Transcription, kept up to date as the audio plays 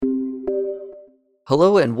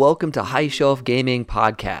Hello and welcome to High Shelf Gaming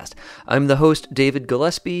Podcast. I'm the host, David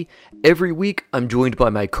Gillespie. Every week, I'm joined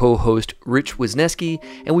by my co-host, Rich Wisniewski,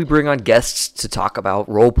 and we bring on guests to talk about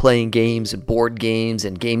role-playing games and board games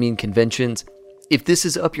and gaming conventions. If this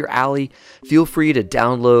is up your alley, feel free to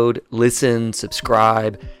download, listen,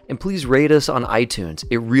 subscribe, and please rate us on iTunes.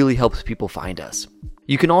 It really helps people find us.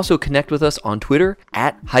 You can also connect with us on Twitter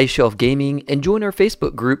at High Shelf Gaming and join our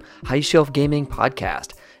Facebook group, High Shelf Gaming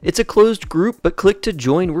Podcast. It's a closed group, but click to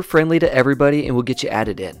join. We're friendly to everybody and we'll get you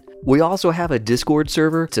added in. We also have a Discord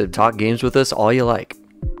server to talk games with us all you like.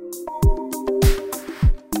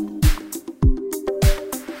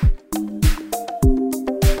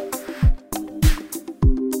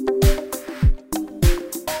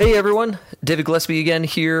 Hey everyone, David Gillespie again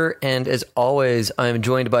here, and as always, I'm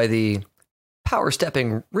joined by the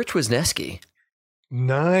power-stepping Rich Wisniewski.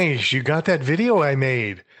 Nice. You got that video I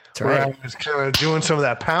made. That's right. Where I was kind of doing some of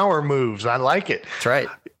that power moves. I like it. That's right.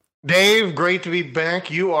 Dave, great to be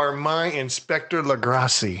back. You are my Inspector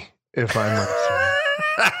Legrassi, if I must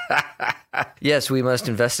say. Yes, we must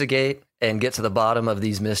investigate and get to the bottom of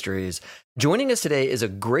these mysteries. Joining us today is a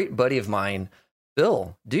great buddy of mine,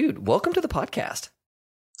 Phil. Dude, welcome to the podcast.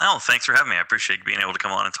 Oh, thanks for having me. I appreciate being able to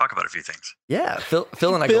come on and talk about a few things. Yeah, Phil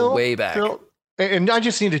and I go way back. Phil, and I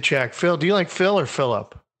just need to check. Phil, do you like Phil or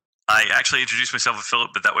Philip? I actually introduced myself as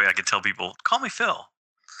Philip, but that way I could tell people, call me Phil.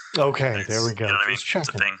 Okay, there we go. You know what I mean? Just It's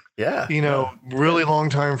a checking. thing. Yeah. You know, really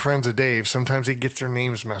long-time friends of Dave, sometimes he gets their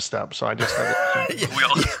names messed up, so I just had to... We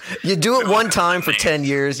all, You do it we all one have time for names. 10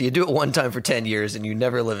 years. You do it one time for 10 years, and you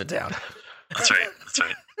never live it down. That's right. That's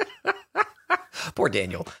right. Poor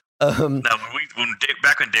Daniel. Now,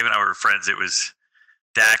 back when Dave and I were friends, it was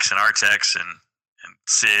Dax and Artex and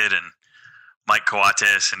Sid and Mike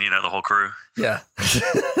Coates and, the whole crew. Yeah.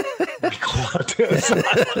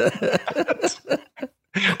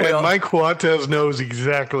 And Mike Coates knows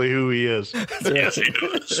exactly who he is. Yes, he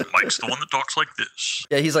does. Mike's the one that talks like this.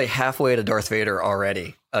 Yeah, he's like halfway to Darth Vader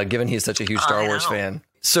already, given he's such a huge Star Wars fan.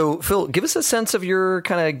 So, Phil, give us a sense of your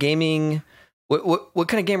kind of gaming. What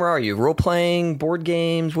kind of gamer are you? Role playing, board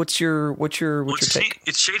games? What's your take?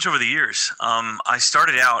 It's changed over the years. I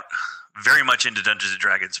started out very much into Dungeons and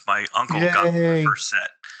Dragons. My uncle got the first set.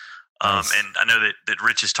 Nice. And I know that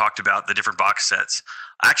Rich has talked about the different box sets.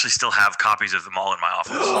 I actually still have copies of them all in my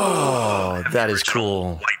office. Oh, that is original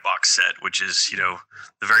cool. White box set, which is,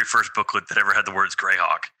 the very first booklet that ever had the words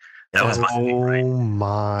Greyhawk. That was my favorite. Oh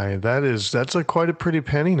my, that's quite a pretty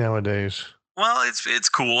penny nowadays. Well, it's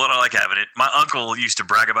cool, and I like having it. My uncle used to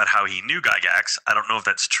brag about how he knew Gygax. I don't know if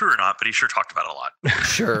that's true or not, but he sure talked about it a lot.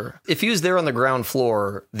 Sure. If he was there on the ground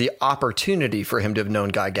floor, the opportunity for him to have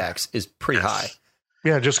known Gygax is pretty high.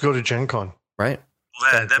 Yeah, just go to Gen Con. Right?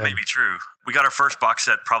 Well, that may be true. We got our first box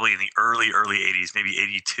set probably in the early 80s, maybe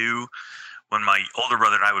 82, when my older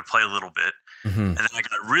brother and I would play a little bit. Mm-hmm. And then I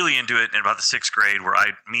got really into it in about the 6th grade where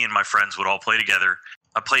me and my friends would all play together.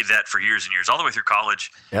 I played that for years and years, all the way through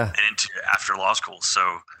college and into after law school.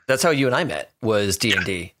 So that's how you and I met, was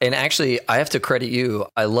D&D. And actually, I have to credit you.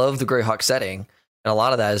 I love the Greyhawk setting. And a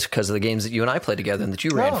lot of that is because of the games that you and I played together and that you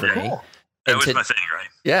ran for me. That was my thing, right?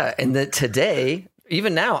 Yeah. And that today,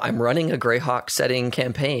 even now, I'm running a Greyhawk setting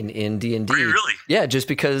campaign in D&D. Are you really? Yeah, just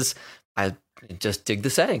because I just dig the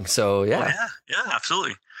setting. So, yeah. Oh, yeah,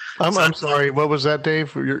 absolutely. I'm sorry. What was that,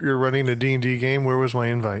 Dave? You're running a D&D game. Where was my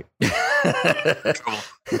invite?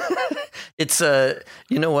 It's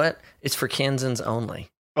you know what? It's for Kansans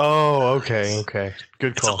only. Oh, okay.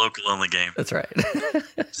 Good It's call. a local only game. That's right.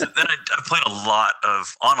 So then I played a lot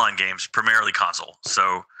of online games, primarily console.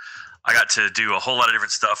 So I got to do a whole lot of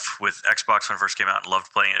different stuff with Xbox when it first came out and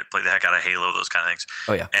loved playing it. Played the heck out of Halo, those kind of things.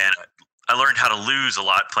 Oh, yeah. And I learned how to lose a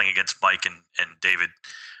lot playing against Mike and David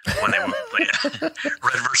when they would play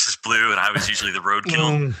Red versus Blue, and I was usually the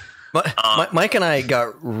roadkill. Mike and I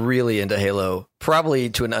got really into Halo, probably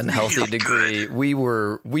to an unhealthy degree. Good.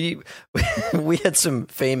 We had some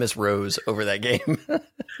famous rows over that game.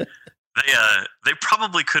 They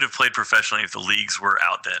probably could have played professionally if the leagues were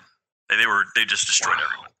out then. They just destroyed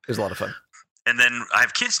everyone. It was a lot of fun. And then I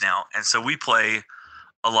have kids now, and so we play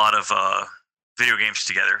a lot of video games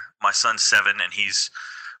together. My son's 7, and he's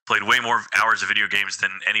played way more hours of video games than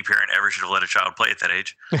any parent ever should have let a child play at that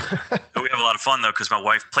age. But we have a lot of fun, though, because my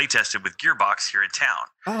wife play tested with Gearbox here in town.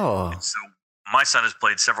 Oh. And so my son has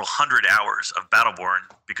played several hundred hours of Battleborn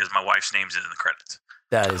because my wife's name's in the credits.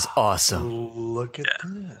 That is awesome. Look at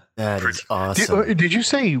that. That is awesome. Did you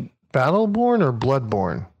say Battleborn or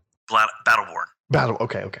Bloodborne? Battleborn.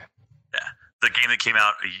 Okay. Yeah. The game that came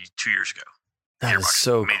out 2 years ago. That is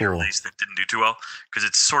so made a cool. release that didn't do too well because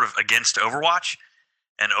it's sort of against Overwatch.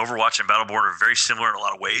 And Overwatch and Battleborn are very similar in a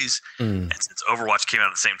lot of ways. And since Overwatch came out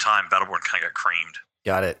at the same time, Battleborn kind of got creamed.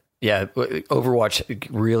 Got it. Yeah, Overwatch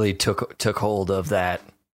really took hold of that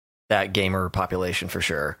gamer population for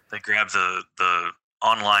sure. They grabbed the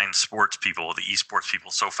online sports people, the esports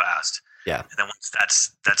people, so fast. Yeah. And then once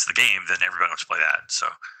that's the game, then everybody wants to play that. So.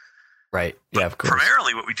 Right. But yeah. Of course.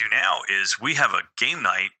 Primarily, what we do now is we have a game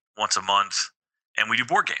night once a month, and we do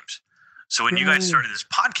board games. So when you guys started this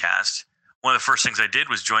podcast, one of the first things I did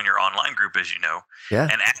was join your online group, as you know,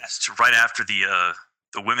 and asked right after the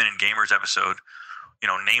Women and Gamers episode,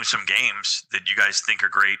 name some games that you guys think are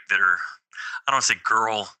great that are, I don't want to say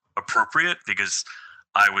girl appropriate, because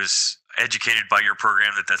I was educated by your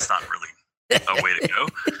program that's not really a way to go.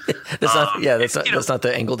 That's not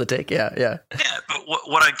the angle to take. Yeah. But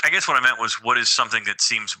what I guess what I meant was, what is something that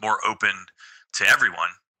seems more open to everyone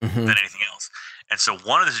than anything else? And so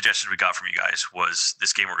one of the suggestions we got from you guys was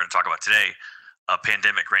this game we're going to talk about today,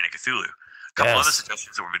 Pandemic: Reign of Cthulhu. A couple other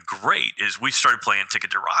suggestions that would have been great is we started playing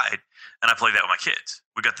Ticket to Ride, and I played that with my kids.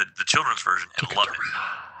 We got the children's version and loved it.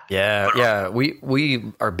 Yeah.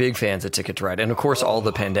 We are big fans of Ticket to Ride, and of course all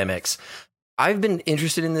the pandemics. I've been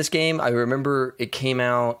interested in this game. I remember it came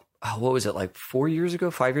out, what was it, like 4 years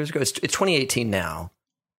ago, 5 years ago? It's 2018 now.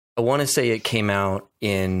 I want to say it came out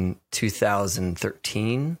in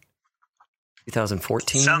 2013,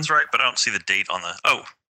 2014. Sounds right, but I don't see the date on the...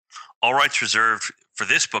 all rights reserved for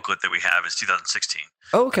this booklet that we have is 2016.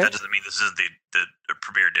 Oh, okay. That doesn't mean this is the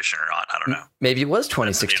premiere edition or not. I don't know. Maybe it was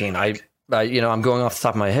 2016. I'm going off the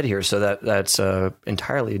top of my head here, so that's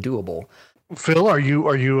entirely doable. Phil, are you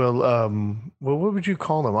a what would you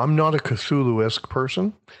call them? I'm not a Cthulhu-esque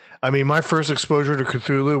person. I mean, my first exposure to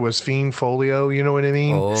Cthulhu was Fiend Folio. You know what I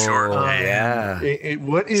mean? Oh, sure. Yeah.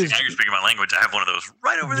 What is? Now you're speaking my language. I have one of those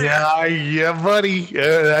right over there. Yeah, buddy.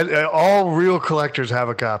 All real collectors have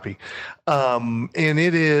a copy, and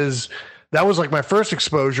it is. That was like my first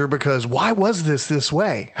exposure, because why was this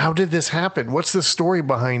way? How did this happen? What's the story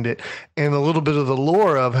behind it? And a little bit of the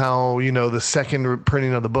lore of how, the second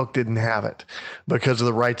printing of the book didn't have it because of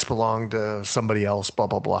the rights belonged to somebody else, blah,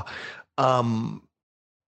 blah, blah.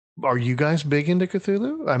 Are you guys big into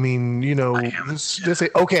Cthulhu? I mean,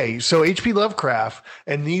 okay, so H.P. Lovecraft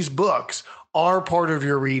and these books are part of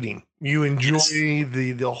your reading. You enjoy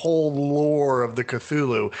the whole lore of the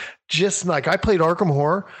Cthulhu. Just like I played Arkham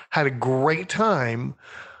Horror, had a great time,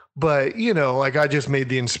 but I just made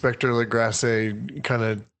the Inspector Legrasse kind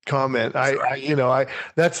of comment. I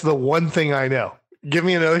that's the one thing I know. Give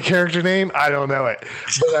me another character name, I don't know it.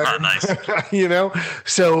 But nice.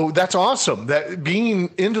 So that's awesome. That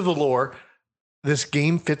being into the lore, this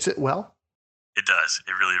game fits it well. It does.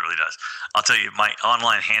 It really, really does. I'll tell you, my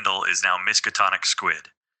online handle is now Miskatonic Squid.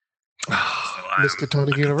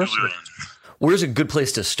 Miskatonic University. Where's a good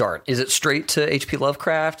place to start? Is it straight to H.P.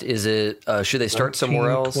 Lovecraft? Is it should they start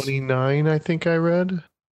somewhere else? 1929, I think I read.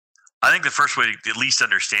 I think the first way to at least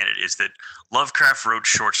understand it is that Lovecraft wrote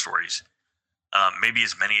short stories, maybe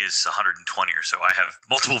as many as 120 or so. I have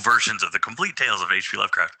multiple versions of the complete tales of H.P.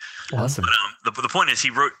 Lovecraft. Awesome. But the point is, he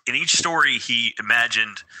wrote in each story, he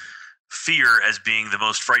imagined fear as being the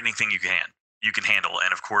most frightening thing you can handle,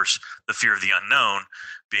 and of course, the fear of the unknown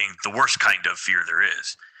being the worst kind of fear there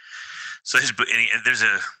is. So there's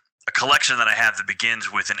a collection that I have that begins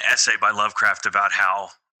with an essay by Lovecraft about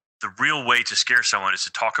how the real way to scare someone is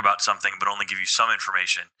to talk about something but only give you some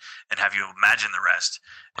information and have you imagine the rest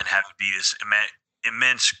and have it be this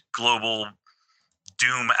immense global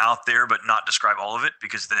doom out there, but not describe all of it,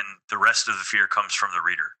 because then the rest of the fear comes from the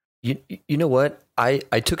reader. You know what? I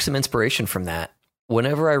took some inspiration from that.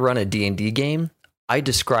 Whenever I run a D&D game, I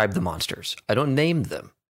describe the monsters. I don't name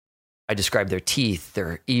them. I describe their teeth,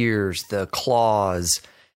 their ears, the claws,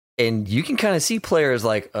 and you can kind of see players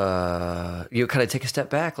like, you kind of take a step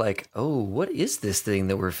back like, oh, what is this thing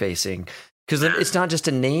that we're facing? Because it's not just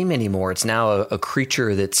a name anymore. It's now a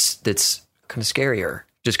creature that's kind of scarier,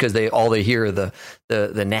 just because they hear are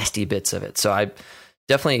the nasty bits of it. So I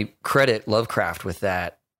definitely credit Lovecraft with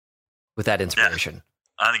that inspiration.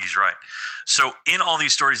 Yeah, I think he's right. So in all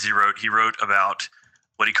these stories he wrote about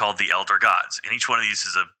what he called the Elder Gods. And each one of these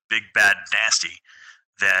is a big, bad, nasty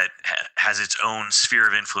that has its own sphere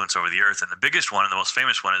of influence over the earth. And the biggest one and the most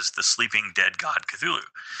famous one is the sleeping dead god Cthulhu.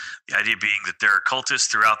 The idea being that there are cultists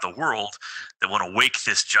throughout the world that want to wake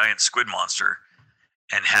this giant squid monster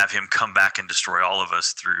and have him come back and destroy all of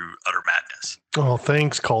us through utter madness. Oh,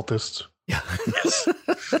 thanks, cultists. Yeah. Yes.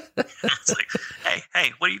 It's like,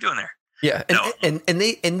 hey, what are you doing there? Yeah, and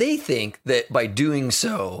they think that by doing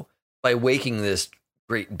so, by waking this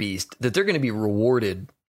great beast, that they're going to be rewarded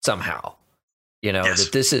somehow. You know, Yes.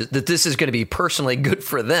 that this is going to be personally good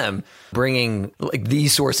for them, bringing like the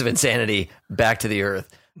source of insanity back to the earth.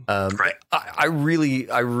 Right. I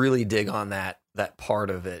really dig on that part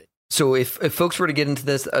of it. So if folks were to get into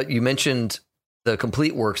this, you mentioned the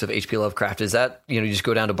complete works of H.P. Lovecraft. Is that, you just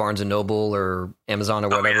go down to Barnes and Noble or Amazon or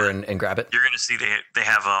whatever and grab it? You're going to see they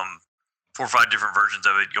have 4 or 5 different versions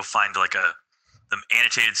of it. You'll find like the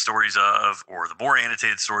annotated stories of, or the more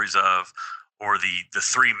annotated stories of, or the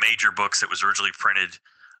 3 major books that was originally printed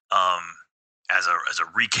as a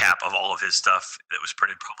recap of all of his stuff that was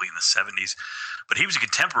printed probably in the 70s. But he was a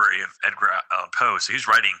contemporary of Edgar Allan Poe, so he was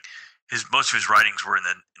writing most of his writings were in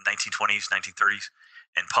the 1920s, 1930s,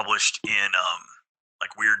 and published in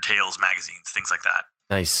like Weird Tales magazines, things like that.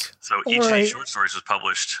 Nice. So each of these short stories was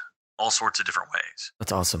published all sorts of different ways.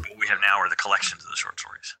 That's awesome. What we have now are the collections of the short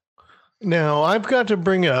stories. Now, I've got to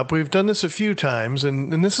bring up, we've done this a few times,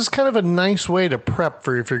 and this is kind of a nice way to prep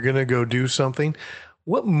for if you're going to go do something.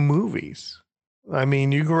 What movies? I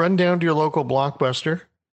mean, you can run down to your local Blockbuster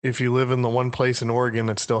if you live in the one place in Oregon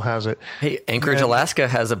that still has it. Hey, Anchorage, Alaska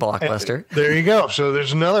has a Blockbuster. There you go. So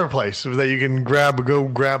there's another place that you can go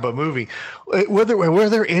grab a movie. Were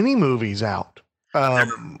there any movies out? There are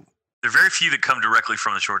very few that come directly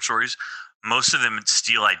from the short stories. Most of them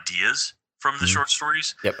steal ideas from the short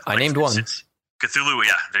stories. Yep, I Like, named for one. instance, Cthulhu,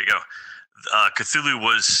 yeah, there you go. Cthulhu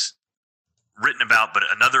was written about, but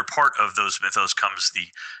another part of those mythos comes the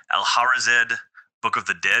Alharazed Book of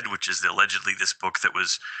the Dead, which is allegedly this book that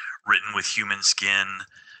was written with human skin.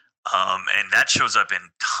 And that shows up in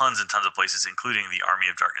tons and tons of places, including the Army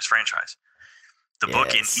of Darkness franchise. The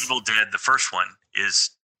book in Evil Dead, the first one, is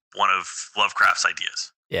one of Lovecraft's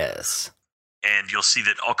ideas. Yes. And you'll see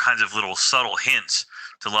that all kinds of little subtle hints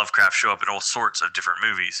to Lovecraft show up in all sorts of different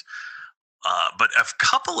movies. But a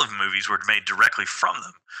couple of movies were made directly from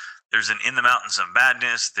them. There's an In the Mountains of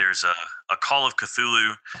Madness. There's a Call of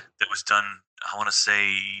Cthulhu that was done, I want to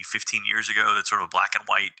say, 15 years ago. That's sort of a black and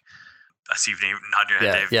white. I see you've nodded your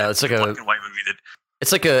head, Dave. Yeah, it's like a black and white movie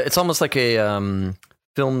that. It's almost like a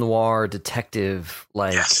film noir detective,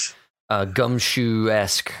 like Yes.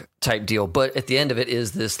 Gumshoe-esque type deal. But at the end of it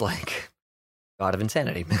is this like God of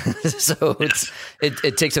insanity. So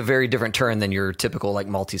it takes a very different turn than your typical like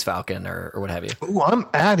Maltese Falcon or what have you. Ooh, I'm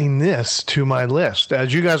adding this to my list.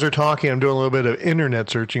 As you guys are talking, I'm doing a little bit of internet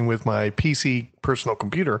searching with my PC personal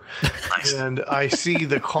computer. Nice. And I see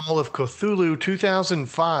the Call of Cthulhu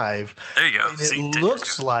 2005. There you go. And See, it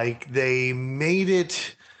looks like they made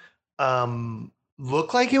it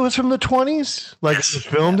look like it was from the 20s. Like Yes. it was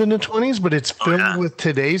filmed in the 20s, but it's filmed yeah. with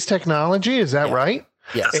today's technology. Is that right?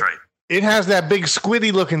 Yeah. That's right. It has that big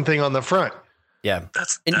squiddy looking thing on the front. Yeah.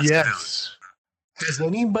 That's Yes. Has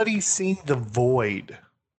anybody seen The Void?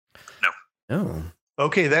 Oh.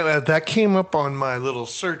 Okay, that came up on my little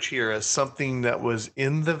search here as something that was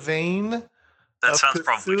in the vein. That of sounds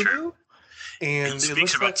probably Cthulhu, true. And It it speaks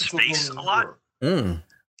looks about like it's space little a lot. more. Mm.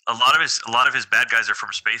 A lot of his bad guys are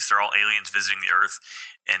from space. They're all aliens visiting the Earth,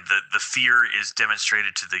 and the fear is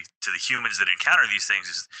demonstrated to the humans that encounter these things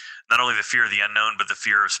is not only the fear of the unknown, but the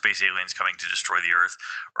fear of space aliens coming to destroy the Earth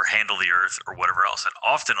or handle the Earth or whatever else. And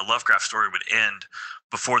often a Lovecraft story would end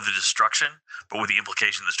before the destruction, but with the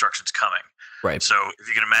implication the destruction's coming. Right. So if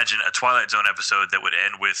you can imagine a Twilight Zone episode that would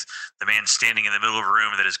end with the man standing in the middle of a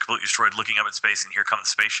room that is completely destroyed, looking up at space, and here come the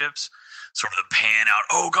spaceships, sort of the pan out,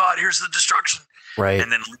 oh God, here's the destruction. Right.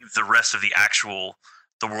 And then leave the rest of the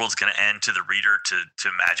world's going to end to the reader to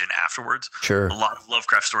imagine afterwards. Sure. A lot of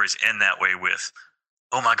Lovecraft stories end that way with,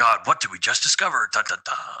 oh my God, what did we just discover? Da, da,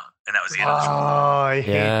 da. And that was the end of the story. Oh, I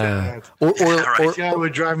hate Yeah. that. Right. That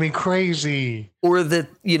would drive me crazy. Or that,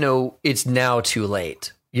 it's now too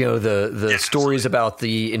late. The Yeah, stories about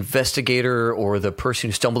the investigator or the person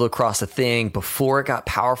who stumbled across a thing before it got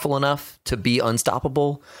powerful enough to be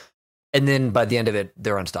unstoppable. And then by the end of it,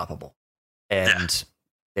 they're unstoppable. And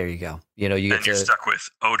there you go. You get And you're stuck with,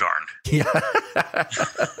 oh darn. Yeah.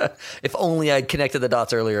 If only I'd connected the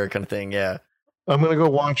dots earlier, kind of thing. Yeah. I'm going to go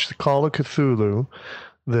watch The Call of Cthulhu,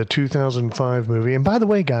 the 2005 movie. And by the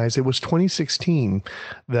way, guys, it was 2016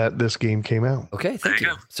 that this game came out. Okay. There Thank you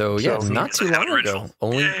you. go. So So not it's too an long original.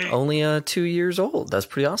 ago. Yay. Only 2 years old. That's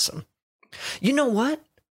pretty awesome. You know what?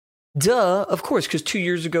 Duh. Of course, because 2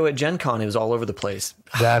 years ago at Gen Con, it was all over the place.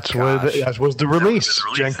 That was the release. the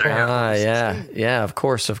release, Gen there you Con. Yeah. Yeah. Of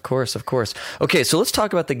course. Okay. So let's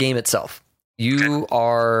talk about the game itself. You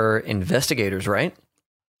are investigators, right?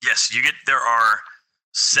 Yes, there are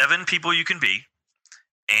 7 people you can be,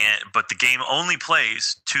 but the game only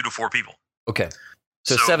plays 2 to 4 people. Okay.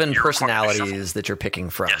 So 7 you're required to shuffle. personalities that you're picking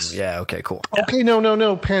from. Yes. Yeah. Okay. Cool. Okay,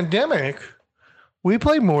 no. Pandemic, we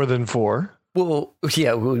played more than 4. Well,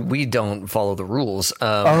 yeah, we don't follow the rules. Is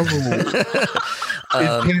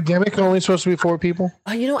Pandemic only supposed to be 4 people?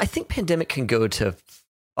 I think Pandemic can go to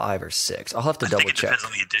 5 or 6. I'll have to double check. Depends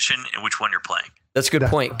on the edition and which one you're playing. That's a good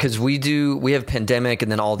point, because we have Pandemic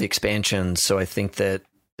and then all the expansions. So I think that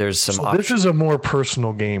there's some. So this is a more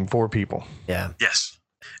personal game for people. Yeah. Yes,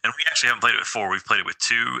 and we actually haven't played it with 4. We've played it with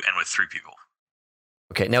 2 and with 3 people.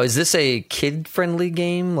 Okay, now is this a kid-friendly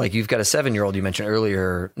game? Like you've got a 7-year-old you mentioned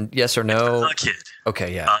earlier. Yes or no? It's not a kid.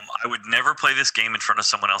 Okay, yeah. I would never play this game in front of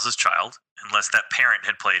someone else's child unless that parent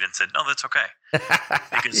had played and said, "No, that's okay,"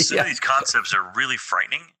 because some of these concepts are really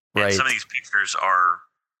frightening, and Right. some of these pictures are,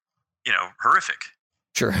 horrific.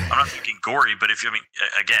 Sure. I'm not thinking gory, but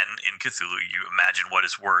again, in Cthulhu, you imagine what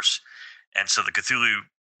is worse, and so the Cthulhu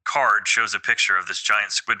card shows a picture of this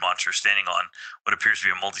giant squid monster standing on what appears to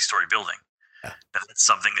be a multi-story building. Yeah. Now, that's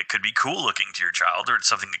something that could be cool looking to your child, or it's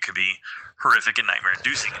something that could be horrific and nightmare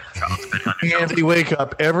inducing to your child, depending on your And child. they wake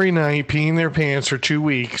up every night peeing their pants for 2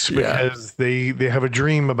 weeks because they have a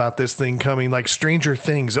dream about this thing coming, like Stranger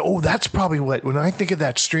Things. Oh, that's probably when I think of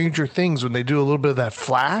that Stranger Things, when they do a little bit of that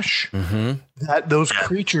flash, those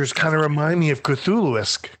creatures kind of remind me of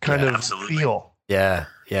Cthulhu-esque kind of absolutely. feel. Yeah.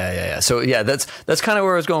 So yeah, that's kind of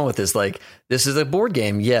where I was going with this. Like, this is a board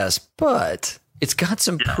game, yes, but it's got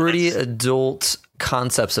some pretty adult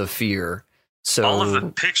concepts of fear. So all of the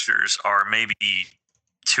pictures are maybe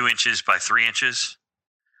 2 inches by 3 inches.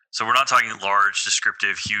 So we're not talking large,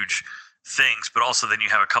 descriptive, huge things, but also then you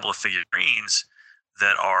have a couple of figurines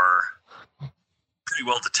that are pretty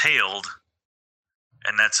well detailed.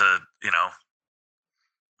 And that's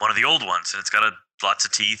one of the old ones, and it's got lots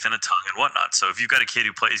of teeth and a tongue and whatnot. So if you've got a kid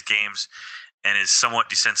who plays games and is somewhat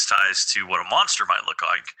desensitized to what a monster might look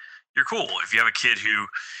like, you're cool. If you have a kid who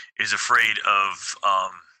is afraid of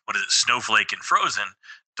Snowflake and Frozen,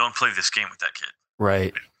 don't play this game with that kid.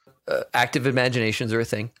 Right. Active imaginations are a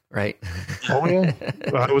thing, right? Oh yeah,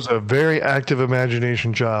 I was a very active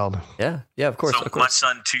imagination child. Yeah, of course. So my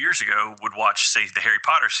son 2 years ago would watch, say, the Harry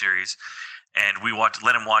Potter series, and we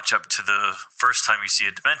let him watch up to the first time you see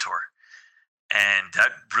a Dementor. And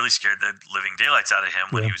that really scared the living daylights out of him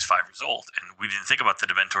when he was 5 years old. And we didn't think about the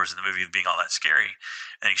Dementors in the movie being all that scary.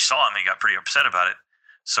 And he saw him and he got pretty upset about it.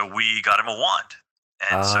 So we got him a wand.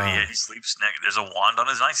 And so he sleeps there's a wand on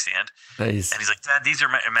his nightstand. Nice. And he's like, "Dad, these are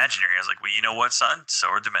imaginary." I was like, "Well, you know what, son? So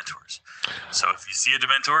are Dementors. So if you see a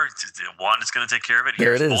Dementor, the wand is going to take care of it.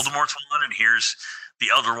 There Here's it is. Voldemort's wand, and here's the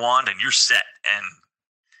Elder Wand, and you're set." And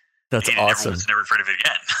That's he awesome. was never afraid of it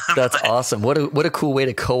again. That's awesome. What a cool way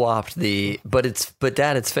to co-opt but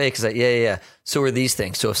Dad, it's fake. It's like, yeah. So are these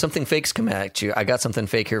things. So if something fake's come at you, I got something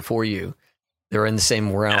fake here for you. They're in the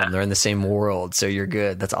same realm. Yeah. They're in the same world. So you're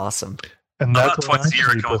good. That's awesome. And that's about twice a year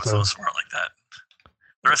I come up with something smart like that.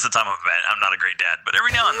 The rest of the time I'm not a great dad, but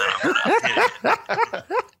every now and then I'm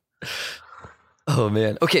Oh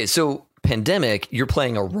man. Okay, so Pandemic, you're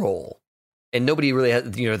playing a role, and nobody really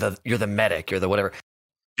has. You're the medic. You're the whatever.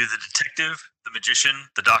 You're the detective, the magician,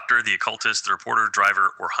 the doctor, the occultist, the reporter,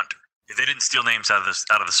 driver, or hunter. If they didn't steal names out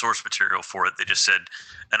of the source material for it, they just said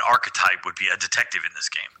an archetype would be a detective in this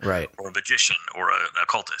game, right? Or a magician, or an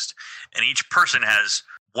occultist, and each person has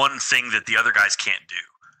one thing that the other guys can't do.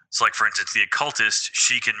 So, like, for instance, the occultist,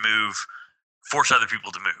 she can force other people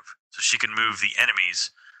to move. So she can move the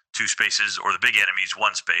enemies 2 spaces, or the big enemies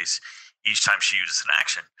 1 space, each time she uses an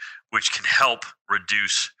action, which can help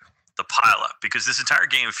reduce the pileup. Because this entire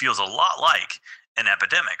game feels a lot like an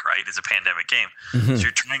epidemic, right? It's a pandemic game. Mm-hmm. So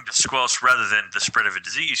you're trying to squelch, rather than the spread of a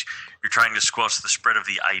disease, you're trying to squelch the spread of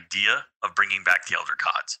the idea of bringing back the Elder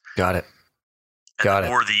Gods. Got it. And the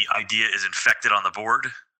more the idea is infected on the board,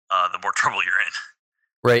 the more trouble you're in.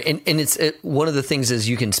 Right. And it's one of the things is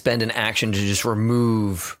you can spend an action to just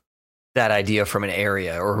remove that idea from an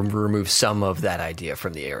area, or remove some of that idea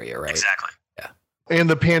from the area, right? Exactly. Yeah. In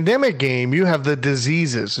the Pandemic game, you have the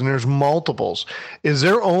diseases, and there's multiples. Is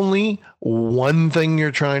there only one thing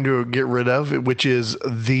you're trying to get rid of, which is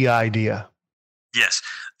the idea? Yes.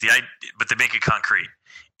 But they make it concrete.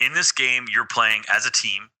 In this game, you're playing as a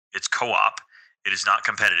team. It's co-op. It is not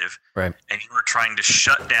competitive. Right. And you are trying to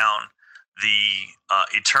shut down the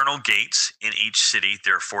eternal gates in each city.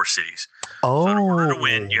 There are 4 cities. Oh. So in order to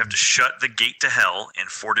win, you have to shut the gate to hell in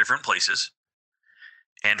 4 different places.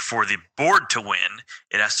 And for the board to win,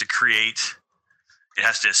 it has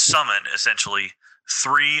to summon essentially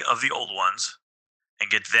 3 of the old ones and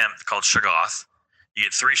get them, called Shoggoth. You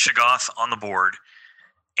get 3 Shoggoth on the board,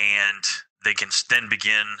 and they can then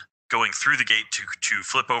begin going through the gate to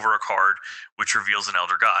flip over a card, which reveals an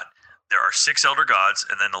Elder God. There are 6 Elder Gods,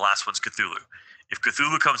 and then the last one's Cthulhu. If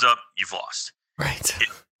Cthulhu comes up, you've lost. Right.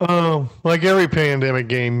 Oh, like every pandemic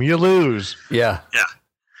game, you lose. Yeah. Yeah.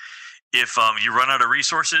 If you run out of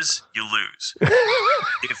resources, you lose.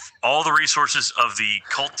 If all the resources of the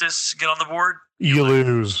cultists get on the board, You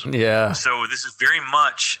lose. Yeah. So this is very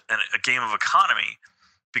much a game of economy,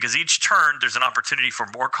 because each turn there's an opportunity for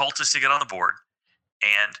more cultists to get on the board,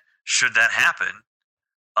 and should that happen,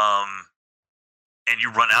 and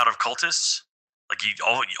you run out of cultists, like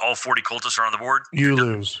all 40 cultists are on the board, You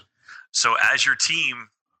lose. So as your team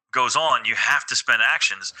goes on, you have to spend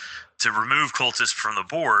actions to remove cultists from the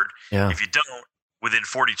board. Yeah. If you don't, within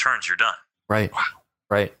 40 turns, you're done. Right.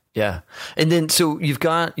 Right. Yeah. And then, so you're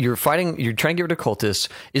trying to get rid of cultists.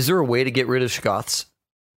 Is there a way to get rid of Shoggoths?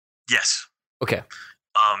 Yes. Okay.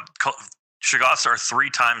 Shoggoths are 3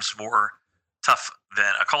 times more tough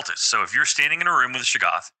than a cultist. So if you're standing in a room with a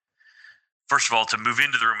Shoggoth, first of all, to move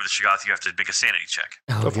into the room with a Shoggoth, you have to make a sanity check.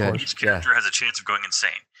 Oh, Of course. Each character has a chance of going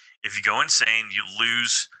insane. If you go insane, you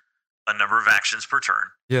lose a number of actions per turn,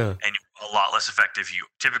 Yeah. and you're a lot less effective. You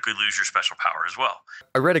typically lose your special power as well.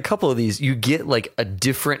 I read a couple of these. You get like a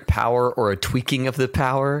different power or a tweaking of the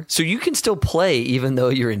power. So you can still play even though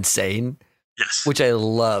you're insane, Yes. which I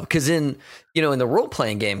love. Because in the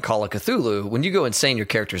role-playing game Call of Cthulhu, when you go insane, your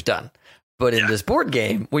character's done. But in this board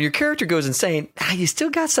game, when your character goes insane, you still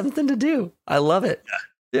got something to do. I love it.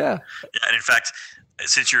 Yeah. And in fact,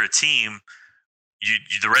 since you're a team,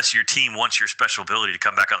 the rest of your team wants your special ability to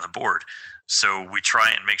come back on the board. So we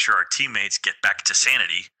try and make sure our teammates get back to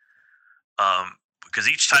sanity. Because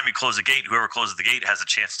each time you close a gate, whoever closes the gate has a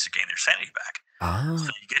chance to gain their sanity back. Ah. So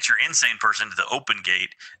you get your insane person to the open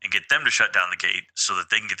gate and get them to shut down the gate so that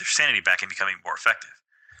they can get their sanity back and becoming more effective.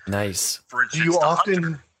 Nice. For instance, Do you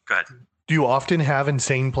Hunter, go ahead. Do you often have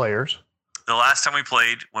insane players? The last time we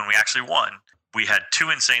played, when we actually won, we had 2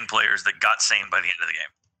 insane players that got sane by the end of the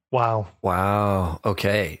game. Wow.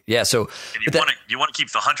 Okay. Yeah. So And you want to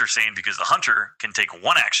keep the hunter sane, because the hunter can take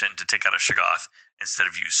 1 action to take out a Shoggoth instead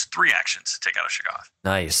of use 3 actions to take out a Shoggoth.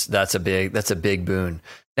 nice. That's a big boon.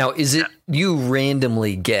 Now, is it you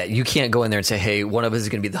randomly get? You can't go in there and say, "Hey, one of us is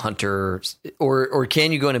going to be the hunter," or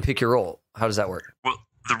can you go in and pick your role? How does that work? Well,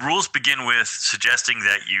 the rules begin with suggesting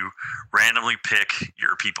that you randomly pick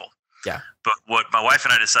your people. Yeah. But what my wife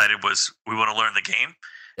and I decided was we want to learn the game.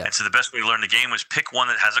 Yeah. And so the best way to learn the game was pick one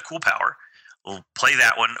that has a cool power. We'll play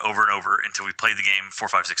that one over and over until we play the game 4,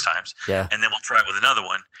 5, 6 times. Yeah. And then we'll try it with another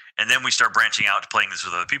one. And then we start branching out to playing this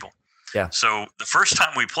with other people. Yeah. So the first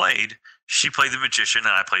time we played, she played the magician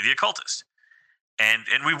and I played the occultist. And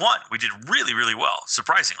we won. We did really, really well,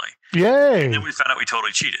 surprisingly. Yay. And then we found out we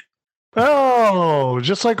totally cheated. Oh,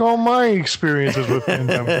 just like all my experiences with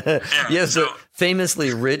Pandemic. Yeah. So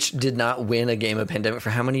famously, Rich did not win a game of Pandemic for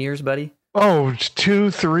how many years, buddy? Oh,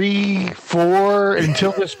 2, 3, 4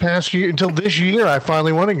 until this year, I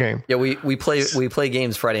finally won a game. Yeah, we play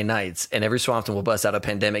games Friday nights, and every so often we'll bust out a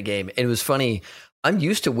Pandemic game. And it was funny. I'm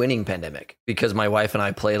used to winning Pandemic because my wife and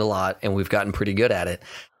I played a lot, and we've gotten pretty good at it.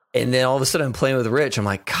 And then all of a sudden I'm playing with Rich. I'm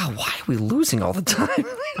like, God, why are we losing all the time?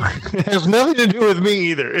 It has nothing to do with me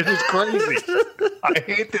either. It is crazy. I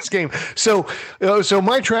hate this game. So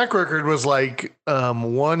my track record was like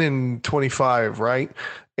 1 in 25, right?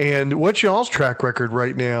 And what's y'all's track record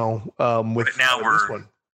right now? With right now this one?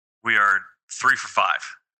 we are 3 for 5.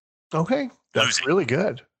 Okay, that's Losing. really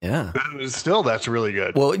good. Yeah. Still, that's really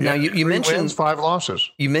good. Well, now you 3 mentioned wins, 5 losses.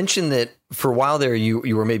 You mentioned that for a while there, you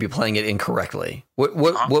were maybe playing it incorrectly. What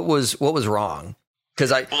was wrong? Because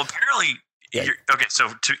apparently, Yeah. okay. So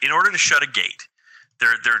in order to shut a gate,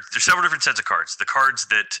 there's several different sets of cards. The cards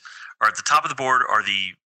that are at the top of the board are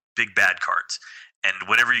the big bad cards, and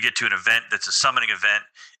whenever you get to an event that's a summoning event,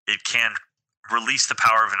 it can release the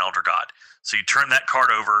power of an elder god. So you turn that card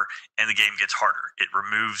over, and the game gets harder. It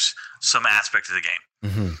removes some aspect of the game.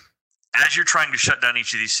 Mhm. As you're trying to shut down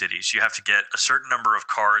each of these cities, you have to get a certain number of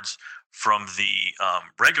cards from the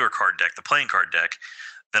regular card deck, the playing card deck,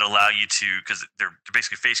 that allow you to, because they're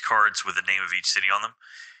basically face cards with the name of each city on them.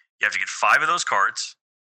 You have to get 5 of those cards,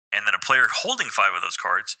 and then a player holding 5 of those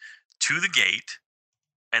cards to the gate,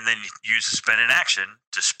 and then use a spend an action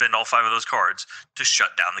to spend all 5 of those cards to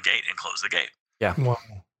shut down the gate and close the gate. Wow.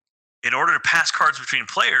 In order to pass cards between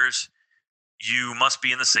players, you must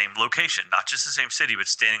be in the same location, not just the same city, but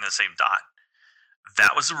standing in the same dot.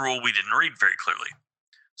 That was the rule we didn't read very clearly.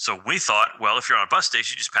 So we thought, well, if you're on a bus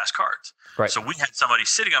station, you just pass cards. Right. So we had somebody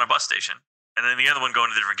sitting on a bus station, and then the other one going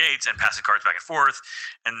to different gates and passing cards back and forth,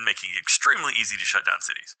 and making it extremely easy to shut down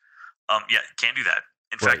cities. Can't do that.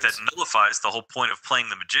 In fact, that nullifies the whole point of playing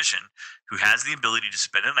the magician, who has the ability to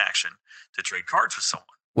spend an action to trade cards with someone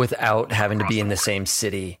Without having to be in the same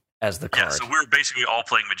city as the card. Yeah, so we were basically all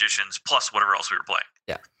playing magicians plus whatever else we were playing.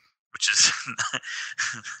 Yeah. which is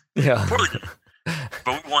Yeah. poorly done.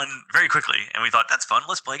 But we won very quickly, and we thought that's fun.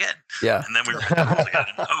 Let's play again. Yeah. And then we read the rules again.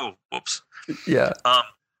 And, oh, whoops. Yeah.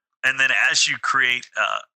 And then as you create,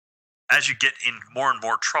 as you get in more and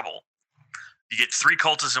more trouble, you get 3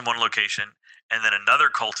 cultists in one location, and then another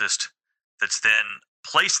cultist that's then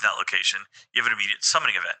placed in that location. You have an immediate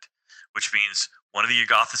summoning event, which means one of the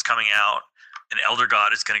Yuggoth is coming out, an elder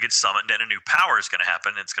god is going to get summoned, and a new power is going to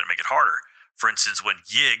happen, and it's going to make it harder. For instance, when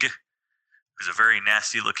Yig, who's a very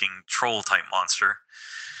nasty-looking troll-type monster,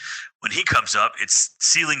 when he comes up, its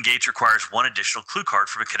sealing gates requires 1 additional clue card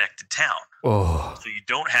from a connected town. Oh. So you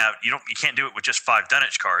can't do it with just 5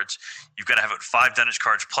 Dunwich cards. You've got to have it with 5 Dunwich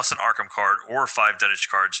cards plus an Arkham card, or 5 Dunwich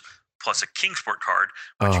cards plus a Kingsport card,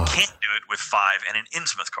 but you can't do it with 5 and an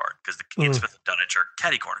Innsmouth card, because the Innsmouth and Dunwich are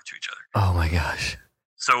catty-cornered to each other. Oh my gosh.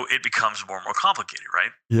 So it becomes more and more complicated, right?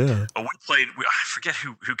 Yeah. But I forget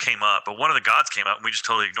who came up, but one of the gods came up, and we just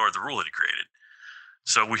totally ignored the rule that he created.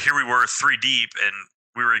 So here we were 3 deep, and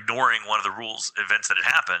we were ignoring one of the rules events that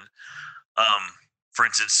had happened. For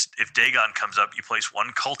instance, if Dagon comes up, you place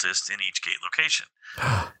 1 cultist in each gate location.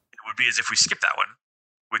 It would be as if we skipped that one,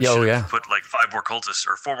 which put like 5 more cultists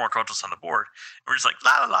or 4 more cultists on the board. And we're just like,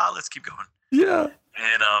 la, la, la, let's keep going. Yeah.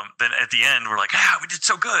 And then at the end, we're like, we did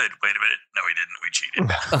so good. Wait a minute. No, we didn't. We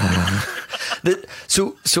cheated.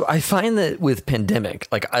 So I find that with Pandemic,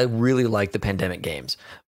 like I really like the Pandemic games,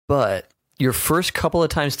 but your first couple of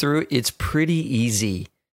times through, it's pretty easy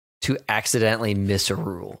to accidentally miss a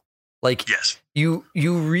rule. Like, yes, you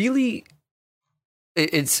really,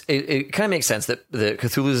 it kind of makes sense that the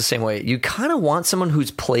Cthulhu is the same way. You kind of want someone who's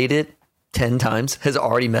played it 10 times, has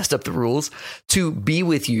already messed up the rules, to be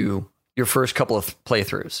with you your first couple of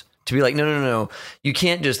playthroughs. To be like, no, you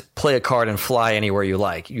can't just play a card and fly anywhere you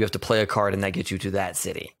like. You have to play a card and that gets you to that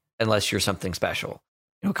city, unless you're something special.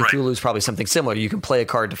 You know, Cthulhu is probably something similar. You can play a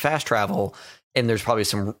card to fast travel, and there's probably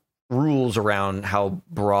some rules around how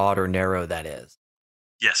broad or narrow that is.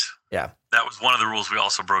 Yes. Yeah. That was one of the rules we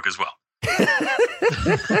also broke as well.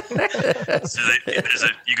 So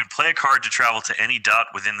you can play a card to travel to any dot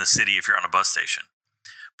within the city if you're on a bus station.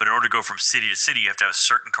 But in order to go from city to city, you have to have a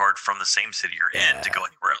certain card from the same city you're in to go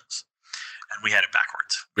anywhere else. And we had it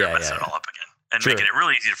backwards. We were messing it all up again. And making it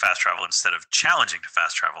really easy to fast travel instead of challenging to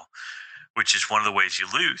fast travel, which is one of the ways you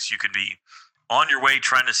lose. You could be on your way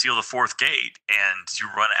trying to seal the 4th gate, and you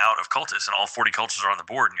run out of cultists, and all 40 cultists are on the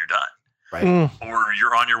board, and you're done. Right. Or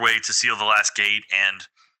you're on your way to seal the last gate, and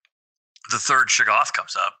the 3rd Shoggoth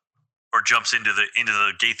comes up or jumps into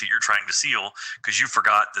the gate that you're trying to seal because you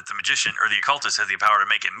forgot that the magician or the occultist has the power to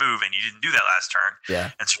make it move, and you didn't do that last turn.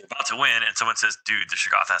 Yeah. And so you're about to win, and someone says, dude, the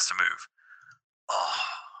Shoggoth has to move. Oh.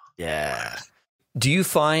 Yeah. Do you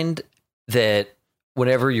find that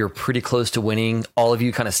whenever you're pretty close to winning, all of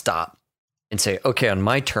you kind of stop and say, okay, on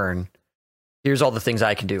my turn, here's all the things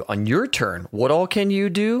I can do. On your turn, what all can you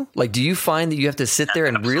do? Like, do you find that you have to sit there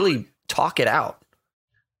and really talk it out?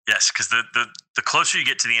 Yes, because the closer you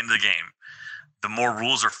get to the end of the game, the more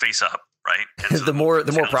rules are face up, right? And so the more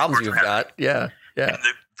problems you've got. Yeah. Yeah. And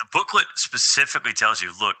the booklet specifically tells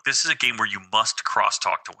you, look, this is a game where you must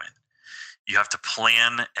crosstalk to win. You have to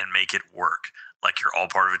plan and make it work like you're all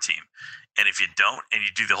part of a team. And if you don't, and you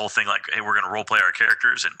do the whole thing like, hey, we're going to role play our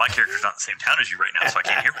characters, and my character's not in the same town as you right now, so I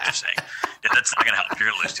can't hear what you're saying. Yeah, that's not going to help. You're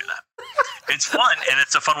going to lose to that. It's fun, and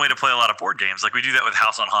it's a fun way to play a lot of board games. Like we do that with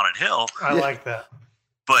House on Haunted Hill. I like that.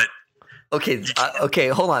 But okay,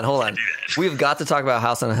 hold on. We've got to talk about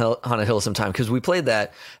House on Haunted Hill sometime, because we played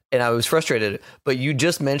that and I was frustrated. But you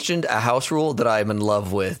just mentioned a house rule that I'm in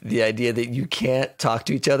love with: the idea that you can't talk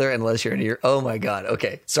to each other unless you're in here. Oh my god.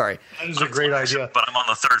 Okay, sorry. That is a great idea. But I'm on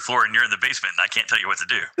the 3rd floor and you're in the basement, and I can't tell you what to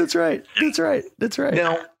do. That's right. That's right.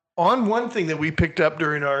 Now, on one thing that we picked up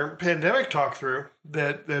during our pandemic talk through,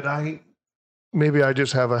 that I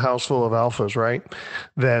just have a house full of alphas, right?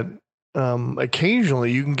 That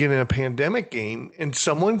occasionally you can get in a pandemic game and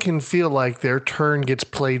someone can feel like their turn gets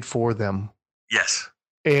played for them. Yes.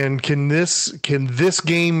 And can this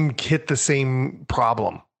game hit the same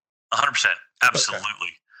problem? 100%. Absolutely.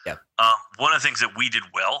 Okay. Yeah. One of the things that we did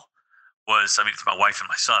well was, it's my wife and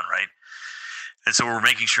my son, right? And so we're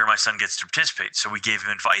making sure my son gets to participate. So we gave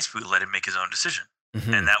him advice, but we let him make his own decision.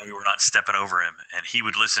 Mm-hmm. And that we were not stepping over him. And he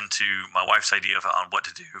would listen to my wife's idea on what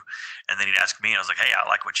to do. And then he'd ask me, and I was like, hey, I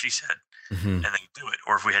like what she said. Mm-hmm. And then he'd do it.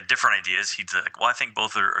 Or if we had different ideas, he'd say, like, well, I think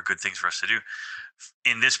both are good things for us to do.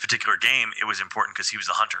 In this particular game, it was important because he was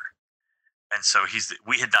the hunter. And so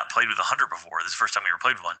we had not played with a hunter before. This is the first time we ever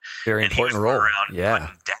played with one. Very and important he was role. Around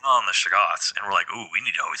Yeah. putting down the Shoggoths. And we're like, ooh, we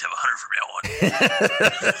need to always have a hunter from now on.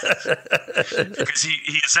 Because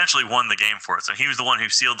he essentially won the game for us. And he was the one who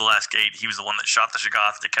sealed the last gate. He was the one that shot the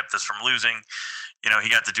Shoggoth that kept us from losing. You know, he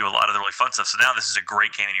got to do a lot of the really fun stuff. So now this is a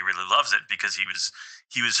great game and he really loves it because he was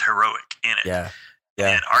heroic in it. Yeah.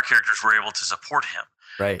 And our characters were able to support him.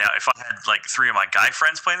 Right. Now, if I had like 3 of my guy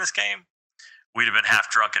friends playing this game, we'd have been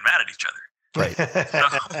half drunk and mad at each other. Right.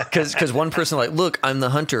 Because one person like, look, I'm the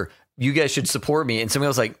hunter. You guys should support me. And somebody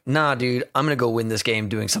else like, nah, dude, I'm going to go win this game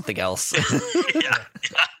doing something else. yeah.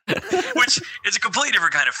 Which is a completely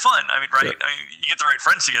different kind of fun. I mean, right? Sure. I mean, you get the right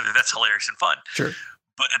friends together. That's hilarious and fun. Sure.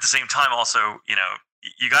 But at the same time, also, you know,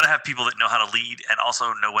 you got to have people that know how to lead and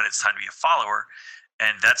also know when it's time to be a follower.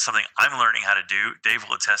 And that's something I'm learning how to do. Dave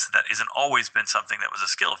will attest that isn't always been something that was a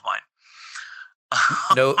skill of mine.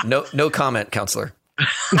 No comment, counselor.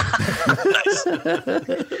 Nice.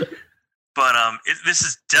 But this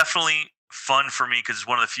is definitely fun for me because it's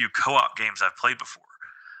one of the few co-op games I've played before.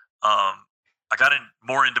 I got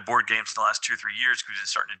more into board games in the last 2 or 3 years because we were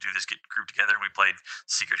starting to do this, get grouped together, and we played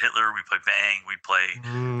Secret Hitler, we played Bang, we play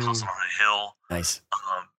Castle on a Hill. Nice.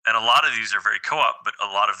 And a lot of these are very co-op, but a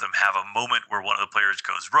lot of them have a moment where one of the players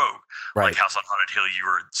goes rogue. Right. Like House on Haunted Hill, you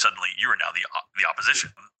are now the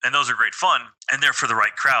opposition, and those are great fun, and they're for the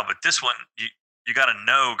right crowd. But this one, you got to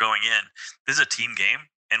know going in, this is a team game,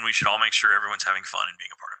 and we should all make sure everyone's having fun and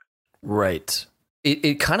being a part of it. Right.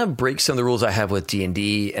 It kind of breaks some of the rules I have with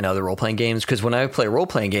D&D and other role-playing games, because when I play a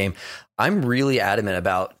role-playing game, I'm really adamant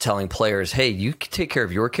about telling players, hey, you can take care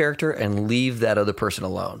of your character and leave that other person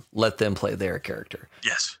alone. Let them play their character.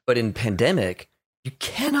 Yes. But in Pandemic, you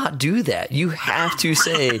cannot do that. You have to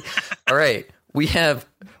say, all right,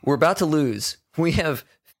 we're about to lose. We have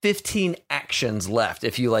 15 actions left.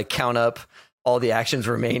 If you like count up all the actions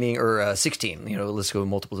remaining, or 16, you know, let's go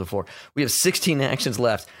multiples of 4. We have 16 actions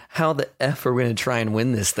left. How the F are we going to try and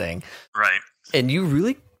win this thing? Right. And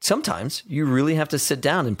sometimes you really have to sit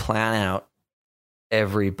down and plan out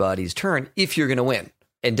everybody's turn if you're going to win.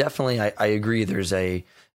 And definitely I agree. There's a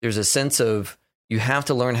sense of, you have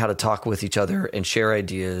to learn how to talk with each other and share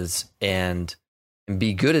ideas and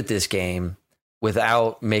be good at this game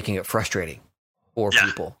without making it frustrating for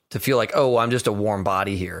people to feel like, oh, I'm just a warm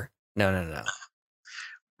body here. No.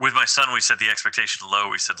 With my son, we set the expectation low.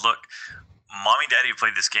 We said, look, mommy and daddy have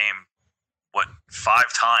played this game,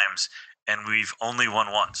 5 times, and we've only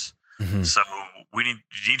won once. Mm-hmm. So we need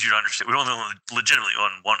you to understand. We only legitimately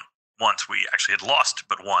won once. We actually had lost,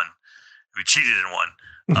 but won. We cheated and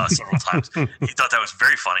won several times. He thought that was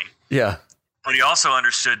very funny. Yeah. But he also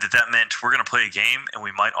understood that meant we're going to play a game and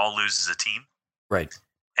we might all lose as a team. Right.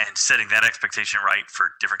 And setting that expectation right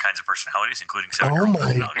for different kinds of personalities, including 7-year-old.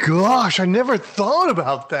 Oh my gosh, I never thought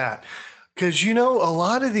about that. Because, you know, a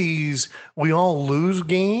lot of these, we all lose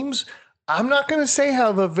games. I'm not going to say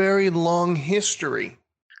have a very long history.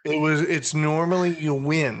 It's normally you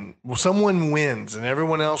win. Someone wins and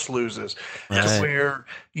everyone else loses. Right. Where,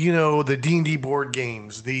 you know, the D&D board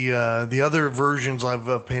games, the other versions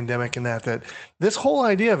of Pandemic and that this whole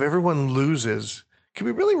idea of everyone loses can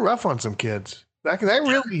be really rough on some kids. That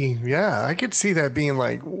really, I could see that being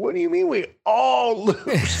like, what do you mean we all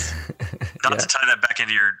lose? Not to tie that back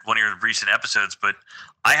into one of your recent episodes, but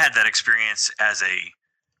I had that experience as a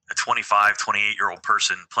 25, 28-year-old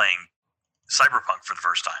person playing Cyberpunk for the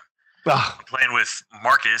first time. I'm playing with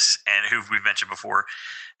Marcus, and who we've mentioned before.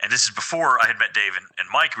 And this is before I had met Dave and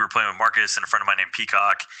Mike. We were playing with Marcus and a friend of mine named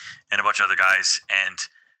Peacock and a bunch of other guys. And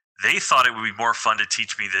they thought it would be more fun to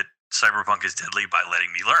teach me that Cyberpunk is deadly by letting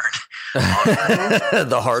me learn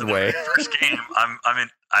the hard way. First game, I'm going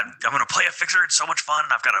to play a fixer. It's so much fun,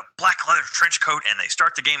 and I've got a black leather trench coat, and they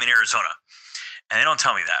start the game in Arizona, and they don't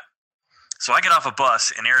tell me that. So I get off a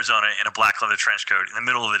bus in Arizona in a black leather trench coat in the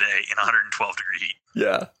middle of the day in 112-degree heat.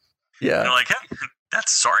 Yeah. And they're like, hey,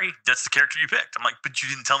 that's the character you picked. I'm like, but you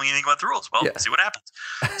didn't tell me anything about the rules. Well, see what happens.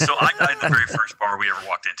 So I died in the very first bar we ever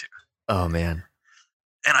walked into. Oh man.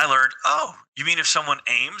 And I learned, you mean if someone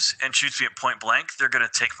aims and shoots me at point blank, they're going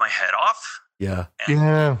to take my head off? Yeah.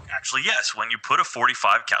 And actually, yes. When you put a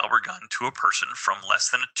 .45 caliber gun to a person from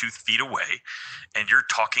less than 2 feet away, and you're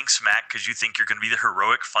talking smack because you think you're going to be the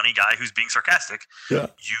heroic, funny guy who's being sarcastic, you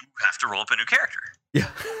have to roll up a new character. Yeah.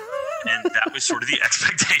 And that was sort of the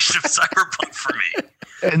expectation of Cyberpunk for me.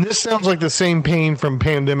 And this sounds like the same pain from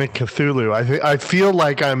Pandemic Cthulhu. I feel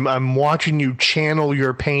like I'm watching you channel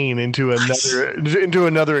your pain into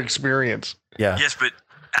another experience. Yeah. Yes, but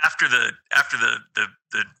after the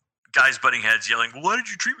guys butting heads yelling, well, why did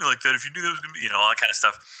you treat me like that if you knew that was going to be, all that kind of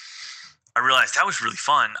stuff. I realized that was really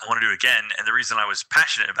fun. I want to do it again. And the reason I was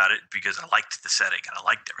passionate about it because I liked the setting and I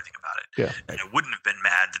liked everything about it. Yeah. And I wouldn't have been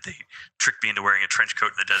mad that they tricked me into wearing a trench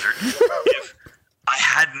coat in the desert if I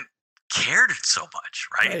hadn't cared so much,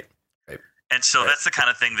 right? And so that's the kind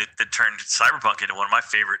of thing that turned Cyberpunk into one of my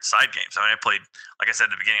favorite side games. I mean, I played, like I said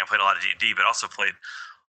at the beginning, I played a lot of D&D, but also played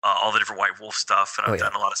all the different White Wolf stuff. And I've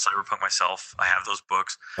done a lot of Cyberpunk myself. I have those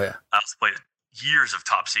books. I also played years of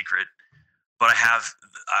Top Secret. But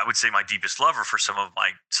I would say my deepest love are for some of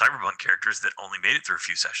my Cyberpunk characters that only made it through a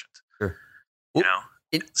few sessions. Sure. Well,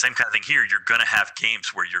 same kind of thing here. You're going to have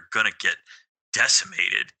games where you're going to get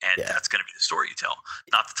decimated, and that's going to be the story you tell,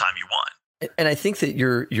 not the time you want. And I think that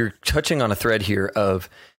you're touching on a thread here of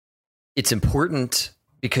it's important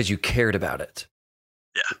because you cared about it.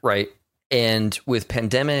 Yeah. Right. And with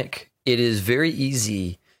pandemic, it is very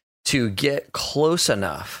easy to get close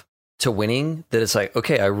enough to winning that it's like,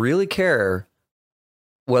 okay, I really care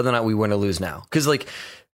whether or not we win or lose now. Because like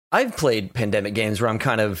I've played pandemic games where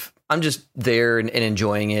I'm just there and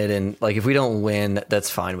enjoying it. And like, if we don't win, that's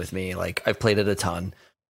fine with me. Like I've played it a ton.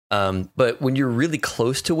 But when you're really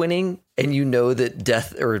close to winning and you know that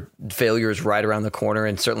death or failure is right around the corner,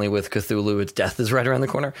 and certainly with Cthulhu, it's death is right around the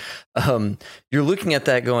corner. You're looking at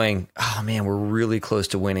that going, oh man, we're really close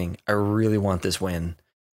to winning. I really want this win.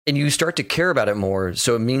 And you start to care about it more.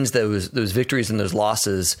 So it means those victories and those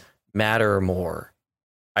losses matter more.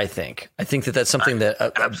 I think that's something that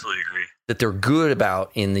absolutely agree that they're good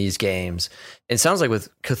about in these games. And it sounds like with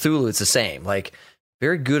Cthulhu, it's the same. Like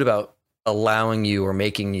very good about allowing you or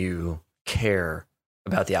making you care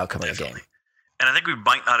about the outcome of the game. And I think we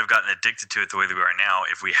might not have gotten addicted to it the way that we are now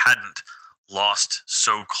if we hadn't lost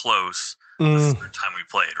so close the third time we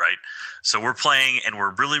played, right? So we're playing and we're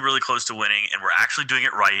really, really close to winning, and we're actually doing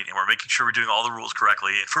it right, and we're making sure we're doing all the rules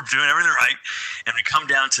correctly, and we're doing everything right. And we come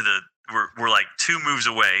down to we're like 2 moves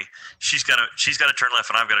away. She's got to turn left,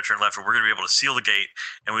 and I've got to turn left, and we're going to be able to seal the gate.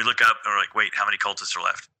 And we look up and we're like, wait, how many cultists are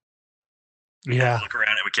left? Yeah. We look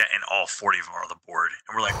around and we can't, and all 40 of them are on the board,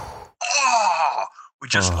 and we're like, oh. We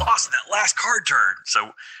just lost in that last card turn. So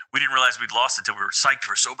we didn't realize we'd lost until we were psyched.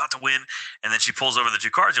 We were so about to win. And then she pulls over the 2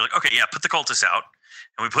 cards. You're like, okay, yeah, put the cultists out.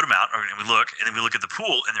 And we put them out, and we look, and then we look at the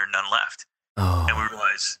pool, and there are none left. And we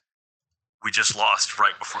realize we just lost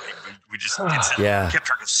right before we just kept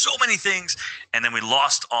track of so many things. And then we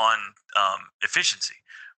lost on efficiency.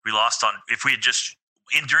 We lost on, if we had just,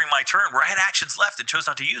 during my turn where I had actions left and chose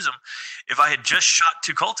not to use them, if I had just shot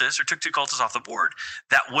 2 cultists or took 2 cultists off the board,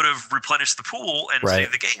 that would have replenished the pool and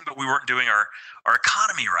saved the game, but we weren't doing our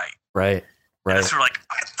economy right. Right. And so we're like,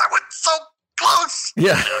 I went so close.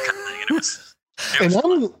 Yeah.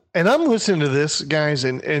 And I'm listening to this, guys,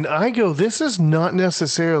 and I go, this is not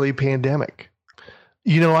necessarily pandemic.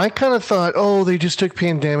 You know, I kind of thought, oh, they just took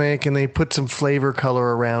pandemic and they put some flavor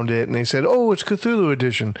color around it, and they said, oh, it's Cthulhu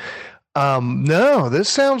edition. No, this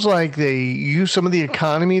sounds like they used some of the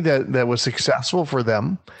economy that was successful for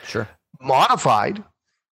them, modified,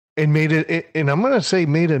 and made it. And I'm going to say,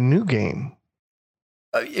 made a new game.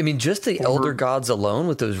 I mean, just the Elder Gods alone,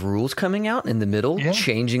 with those rules coming out in the middle,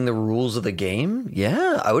 changing the rules of the game.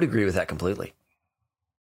 Yeah, I would agree with that completely.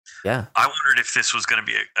 Yeah, I wondered if this was going to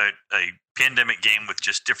be a pandemic game with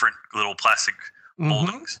just different little plastic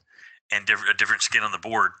moldings and a different skin on the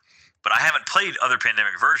board. But I haven't played other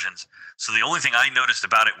pandemic versions, so the only thing I noticed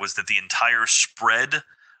about it was that the entire spread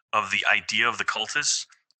of the idea of the cultists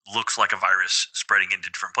looks like a virus spreading into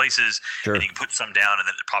different places, and you can put some down and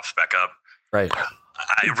then it pops back up. Right.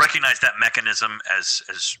 I recognize that mechanism as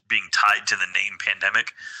being tied to the name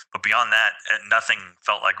pandemic, but beyond that, nothing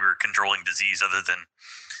felt like we were controlling disease other than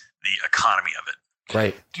the economy of it.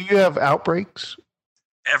 Right. Do you have outbreaks?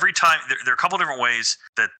 Every time, there are a couple different ways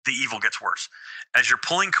that the evil gets worse. As you're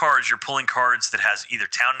pulling cards that has either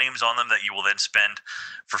town names on them that you will then spend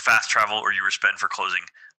for fast travel, or you spend for closing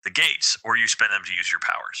the gates, or you spend them to use your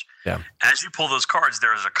powers. Yeah. As you pull those cards,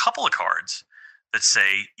 there's a couple of cards that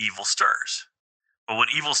say evil stirs. But when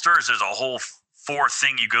evil stirs, there's a whole 4th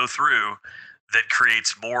thing you go through that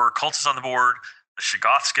creates more cultists on the board. The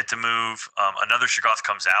Shoggoths get to move. Another Shoggoth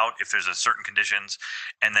comes out if there's a certain conditions,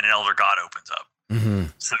 and then an Elder God opens up. Mm-hmm.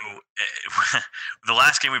 So the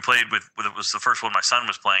last game we played with it was the first one my son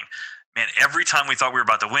was playing. Man, every time we thought we were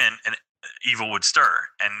about to win, an evil would stir,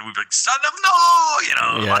 and we'd be like, "Son of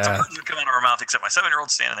no!" Lots of words would come out of our mouth, except my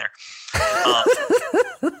 7-year-old standing there.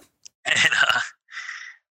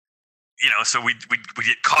 So we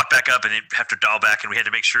get caught back up and have to dial back, and we had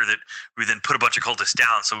to make sure that we then put a bunch of cultists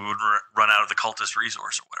down so we wouldn't run out of the cultist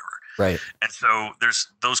resource or whatever. Right. And so there's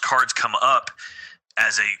those cards come up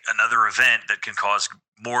as another event that can cause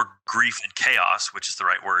more grief and chaos, which is the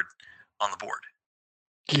right word, on the board.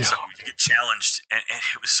 Yeah. So you get challenged, and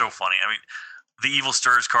it was so funny. I mean, the Evil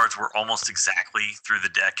Stirs cards were almost exactly through the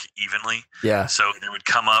deck evenly. Yeah. So they would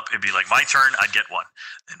come up, it'd be like my turn, I'd get one.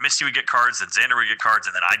 Then Misty would get cards, then Xander would get cards,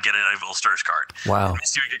 and then I'd get an Evil Stirs card. Wow. And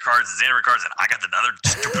Misty would get cards, and Xander would get cards, and I got another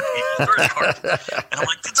stupid Evil Stirs card. And I'm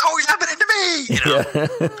like, it's always happening to me, you know.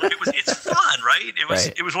 But it's fun, right?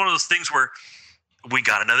 It was one of those things where we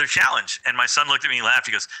got another challenge, and my son looked at me and laughed.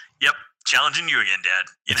 He goes, "Yep, challenging you again, Dad."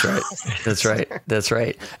 You know? That's right. That's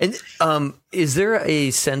right. And is there a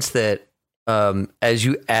sense that as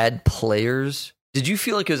you add players, did you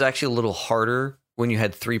feel like it was actually a little harder when you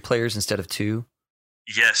had 3 players instead of 2?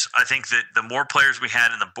 Yes, I think that the more players we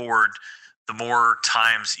had in the board, the more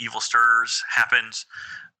times Evil Stirs happens.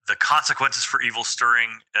 The consequences for Evil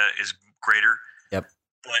Stirring is greater. Yep.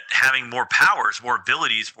 But having more powers, more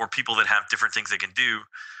abilities, more people that have different things they can do,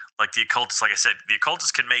 like the Occultist, like I said, the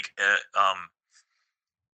Occultist can make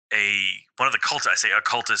one of the cultists, I say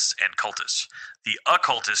occultists and cultists. The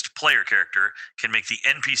occultist player character can make the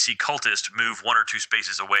NPC cultist move 1 or 2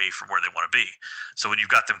 spaces away from where they want to be. So when you've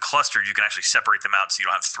got them clustered, you can actually separate them out so you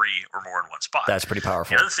don't have 3 or more in one spot. That's pretty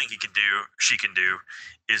powerful. The other thing she can do,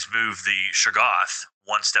 is move the Shoggoth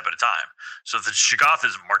 1 step at a time. So if the Shoggoth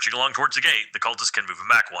is marching along towards the gate, the cultist can move him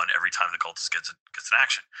back 1 every time the cultist gets an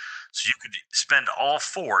action. So you could spend all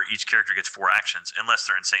 4. Each character gets 4 actions, unless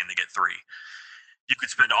they're insane, they get 3. You could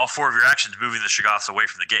spend all 4 of your actions moving the Shoggoths away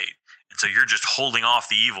from the gate. And so you're just holding off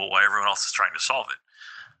the evil while everyone else is trying to solve it.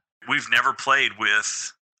 We've never played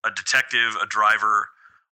with a detective, a driver,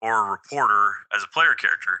 or a reporter as a player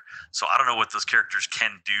character. So I don't know what those characters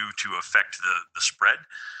can do to affect the spread.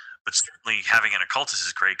 But certainly having an occultist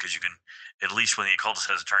is great because you can, at least when the occultist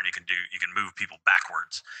has a turn, you can move people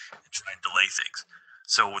backwards and try and delay things.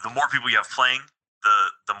 So the more people you have playing,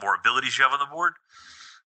 the more abilities you have on the board.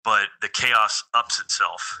 But the chaos ups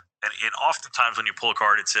itself. And oftentimes when you pull a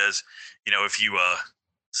card, it says, if you,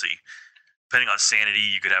 depending on sanity,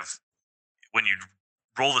 you could have, when you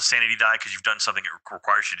roll the sanity die because you've done something that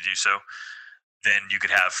requires you to do so, then you could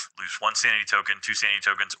lose 1 sanity token, 2 sanity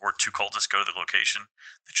tokens, or 2 cultists go to the location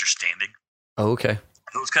that you're standing. Oh, okay.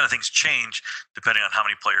 Those kind of things change depending on how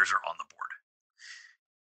many players are on the board.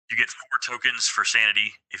 You get 4 tokens for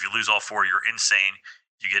sanity. If you lose all 4, you're insane.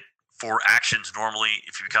 You get 4 actions normally.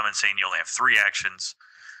 If you become insane, you only have 3 actions.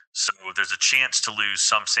 So there's a chance to lose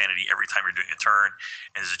some sanity every time you're doing a turn,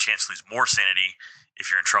 and there's a chance to lose more sanity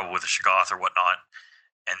if you're in trouble with a Shoggoth or whatnot,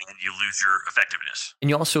 and then you lose your effectiveness. And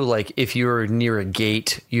you also, if you're near a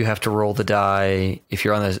gate, you have to roll the die. If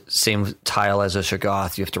you're on the same tile as a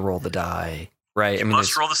Shoggoth, you have to roll the die, right? You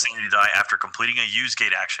must roll the sanity die after completing a use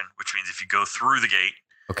gate action, which means if you go through the gate,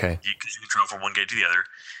 okay, because you can travel from one gate to the other.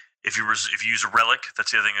 If you use a relic,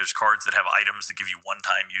 that's the other thing. There's cards that have items that give you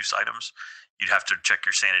one-time use items. You'd have to check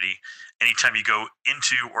your sanity. Anytime you go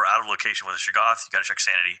into or out of location with a Shoggoth, you got to check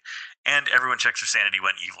sanity. And everyone checks their sanity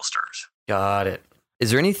when Evil Stirs. Got it.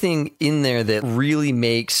 Is there anything in there that really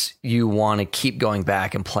makes you want to keep going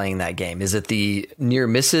back and playing that game? Is it the near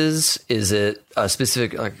misses? Is it a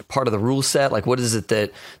specific part of the rule set? What is it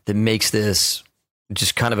that makes this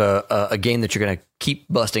just kind of a game that you're going to keep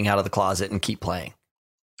busting out of the closet and keep playing?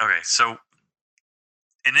 Okay, so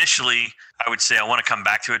initially, I would say I want to come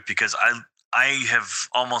back to it because I have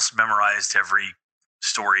almost memorized every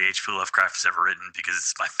story H.P. Lovecraft has ever written because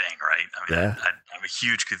it's my thing, right? I mean, yeah. I'm a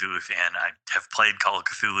huge Cthulhu fan. I have played Call of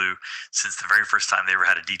Cthulhu since the very first time they ever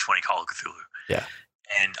had a D20 Call of Cthulhu. Yeah.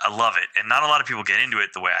 And I love it. And not a lot of people get into it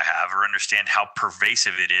the way I have or understand how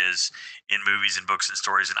pervasive it is in movies and books and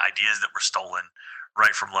stories and ideas that were stolen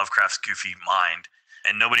right from Lovecraft's goofy mind.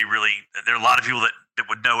 And nobody really, there are a lot of people that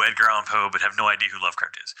would know Edgar Allan Poe but have no idea who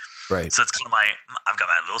Lovecraft is. Right. So it's kind of I've got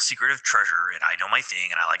my little secret of treasure and I know my thing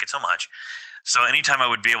and I like it so much. So anytime I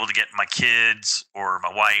would be able to get my kids or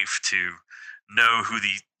my wife to know who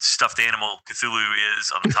the stuffed animal Cthulhu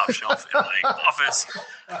is on the top shelf in my office,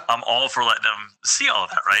 I'm all for letting them see all of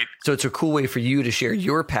that, right? So it's a cool way for you to share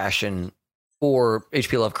your passion for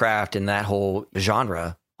H.P. Lovecraft and that whole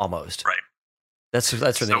genre almost. Right. That's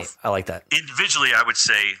really neat. I like that. Individually, I would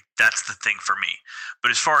say that's the thing for me.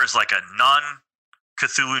 But as far as like a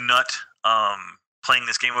non-Cthulhu nut playing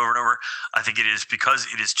this game over and over, I think it is because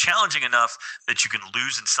it is challenging enough that you can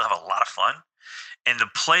lose and still have a lot of fun. And the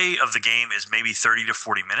play of the game is maybe 30 to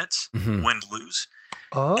 40 minutes, win, lose.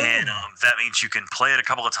 Oh. And that means you can play it a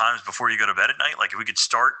couple of times before you go to bed at night. Like if we could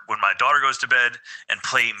start when my daughter goes to bed and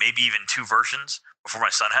play maybe even 2 versions before my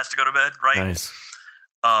son has to go to bed, right? Nice.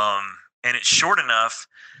 And it's short enough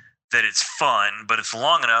that it's fun, but it's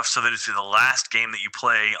long enough so that it's the last game that you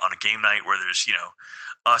play on a game night where there's,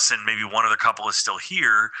 us and maybe one other couple is still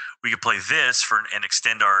here, we could play this and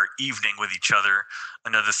extend our evening with each other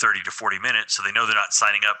another 30 to 40 minutes. So they know they're not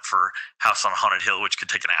signing up for House on Haunted Hill, which could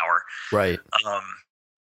take an hour. Right.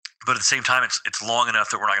 But at the same time, it's long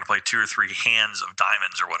enough that we're not going to play 2 or 3 hands of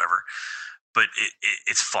diamonds or whatever. But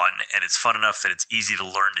it's fun, and it's fun enough that it's easy to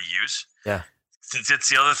learn to use. Yeah. It's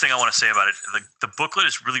the other thing I want to say about it. The booklet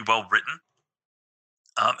is really well written,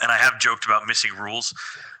 and I have joked about missing rules,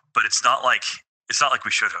 but it's not like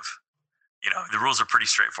we should have. The rules are pretty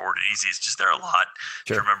straightforward and easy. It's just there are a lot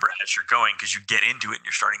to remember as you're going, because you get into it and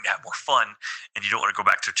you're starting to have more fun, and you don't want to go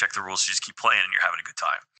back to check the rules. So you just keep playing, and you're having a good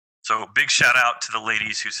time. So big shout out to the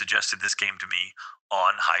ladies who suggested this game to me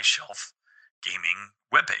on High Shelf Gaming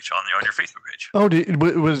webpage on your Facebook page. Oh,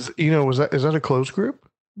 is that a closed group?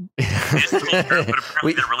 It is a closed group, but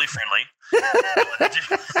apparently they're really friendly.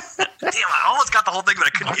 Damn, I almost got the whole thing, but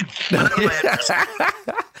I couldn't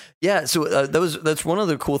get. Yeah, so that's one of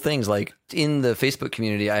the cool things. Like in the Facebook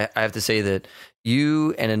community, I have to say that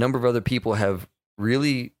you and a number of other people have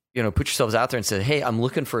really put yourselves out there and said, "Hey, I'm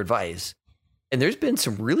looking for advice." And there's been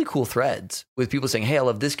some really cool threads with people saying, "Hey, I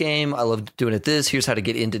love this game. I love doing it this. Here's how to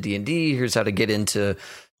get into D&D. Here's how to get into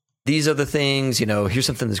these other things. Here's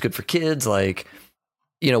something that's good for kids." Like,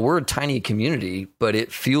 we're a tiny community, but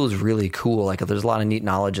it feels really cool. Like there's a lot of neat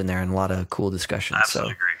knowledge in there and a lot of cool discussions.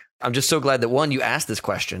 Absolutely agree. I'm just so glad that one, you asked this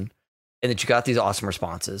question and that you got these awesome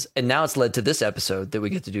responses. And now it's led to this episode that we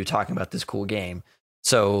get to do talking about this cool game.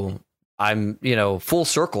 So I'm, full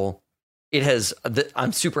circle.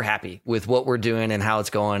 I'm super happy with what we're doing and how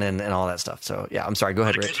it's going and all that stuff. So yeah, I'm sorry. Go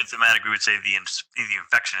ahead, Rich. Thematic, we would say the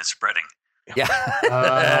infection is spreading. Yeah.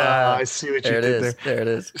 I see what you did there. There it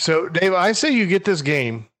is. So Dave, I say you get this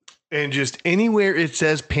game and just anywhere it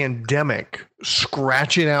says pandemic,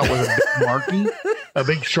 scratch it out with a big marquee, a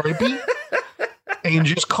big Sharpie, and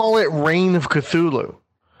just call it Reign of Cthulhu.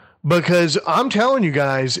 Because I'm telling you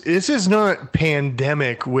guys, this is not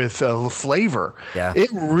pandemic with a flavor. Yeah. It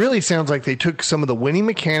really sounds like they took some of the winning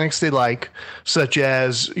mechanics they like, such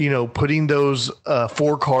as, putting those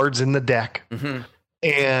 4 cards in the deck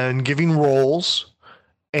and giving rolls.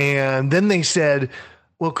 And then they said,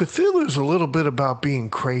 well, Cthulhu is a little bit about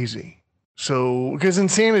being crazy. So, because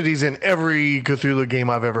Insanity's in every Cthulhu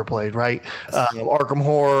game I've ever played, right? Arkham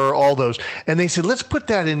Horror, all those. And they said, let's put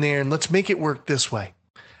that in there and let's make it work this way.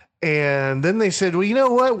 And then they said, well, you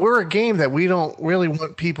know what? We're a game that we don't really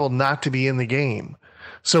want people not to be in the game.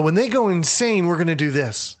 So when they go insane, we're going to do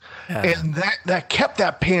this. Yeah. And that kept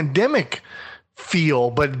that pandemic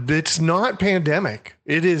feel, but it's not pandemic.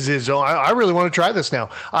 It is. I really want to try this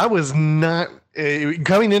now. I was not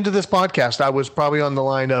coming into this podcast. I was probably on the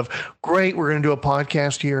line of, great, we're going to do a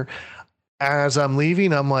podcast here. As I'm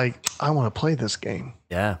leaving, I'm like, I want to play this game.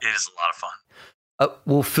 Yeah. It is a lot of fun.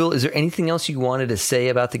 Well, Phil, is there anything else you wanted to say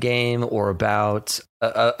about the game or about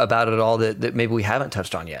it all that maybe we haven't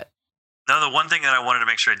touched on yet? No, the one thing that I wanted to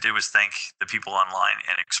make sure I did was thank the people online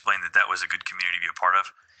and explain that was a good community to be a part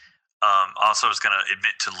of. Also, I was going to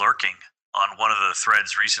admit to lurking on one of the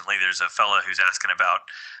threads recently. There's a fella who's asking about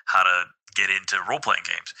how to get into role-playing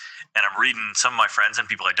games. And I'm reading some of my friends and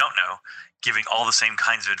people I don't know giving all the same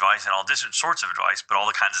kinds of advice and all different sorts of advice, but all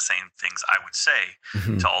the kinds of same things I would say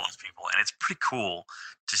to all those people. And it's pretty cool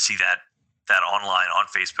to see that online on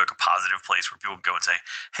Facebook, a positive place where people go and say,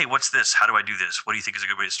 hey, what's this? How do I do this? What do you think is a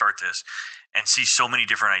good way to start this? And see so many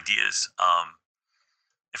different ideas.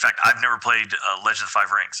 In fact, I've never played Legend of the Five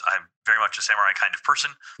Rings. I'm very much a samurai kind of person.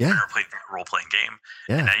 Yeah. I've never played a role-playing game.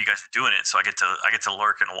 Yeah. And now you guys are doing it. So I get to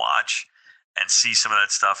lurk and watch and see some of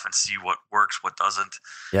that stuff and see what works, what doesn't.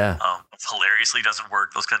 Yeah. What hilariously doesn't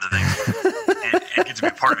work, those kinds of things. and get to be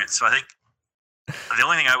a part of it. So I think the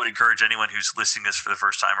only thing I would encourage anyone who's listening to this for the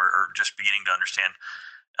first time or just beginning to understand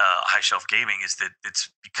high shelf gaming is that it's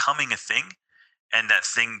becoming a thing, and that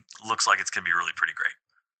thing looks like it's going to be really pretty great.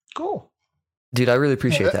 Cool. Dude, I really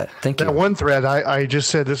appreciate that. Thank you. That one thread, I just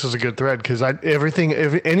said this is a good thread because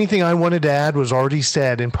anything I wanted to add was already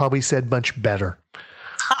said and probably said much better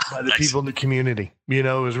by the Nice. people in the community. It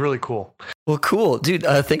was really cool. Well, cool, dude.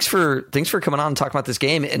 Thanks for coming on and talking about this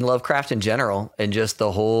game and Lovecraft in general and just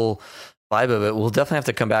the whole vibe of it. We'll definitely have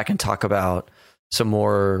to come back and talk about some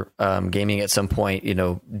more gaming at some point.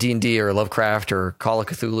 D&D or Lovecraft or Call of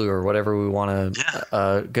Cthulhu or whatever we want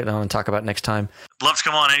to get on and talk about next time. Love to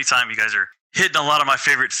come on anytime. You guys are hitting a lot of my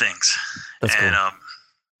favorite things. That's and cool.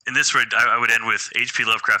 In this way, I would end with H.P.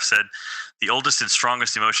 Lovecraft said, the oldest and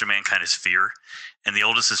strongest emotion of mankind is fear, and the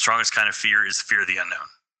oldest and strongest kind of fear is the fear of the unknown.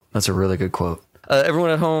 That's a really good quote. Everyone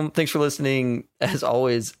at home, thanks for listening. As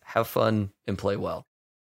always, have fun and play well.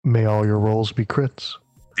 May all your rolls be crits.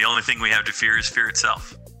 The only thing we have to fear is fear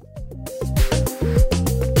itself.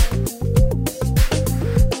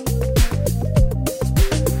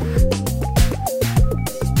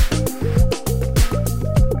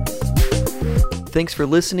 Thanks for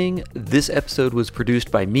listening. This episode was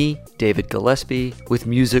produced by me, David Gillespie, with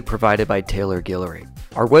music provided by Taylor Guillory.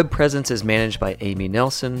 Our web presence is managed by Amy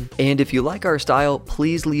Nelson, and if you like our style,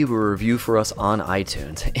 please leave a review for us on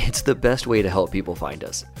iTunes. It's the best way to help people find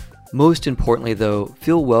us. Most importantly though,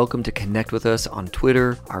 feel welcome to connect with us on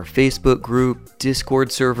Twitter, our Facebook group,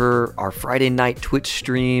 Discord server, our Friday night Twitch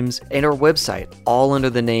streams, and our website, all under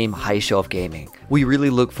the name High Shelf Gaming. We really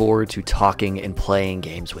look forward to talking and playing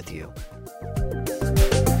games with you.